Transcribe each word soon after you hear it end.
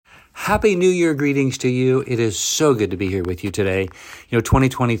Happy New Year greetings to you. It is so good to be here with you today.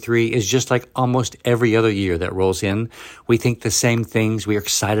 2023 is just like almost every other year that rolls in. We think the same things. We are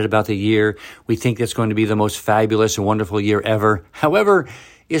excited about the year. We think it's going to be the most fabulous and wonderful year ever. However,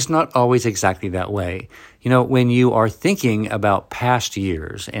 it's not always exactly that way. When you are thinking about past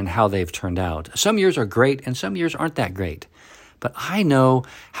years and how they've turned out, some years are great and some years aren't that great. But I know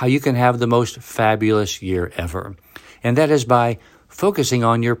how you can have the most fabulous year ever. And that is by focusing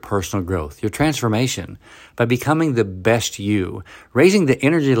on your personal growth, your transformation, by becoming the best you, raising the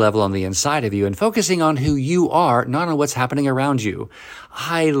energy level on the inside of you, and focusing on who you are, not on what's happening around you.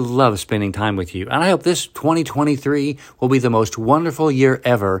 I love spending time with you, and I hope this 2023 will be the most wonderful year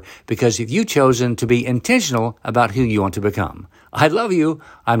ever because you've chosen to be intentional about who you want to become. I love you.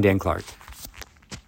 I'm Dan Clark.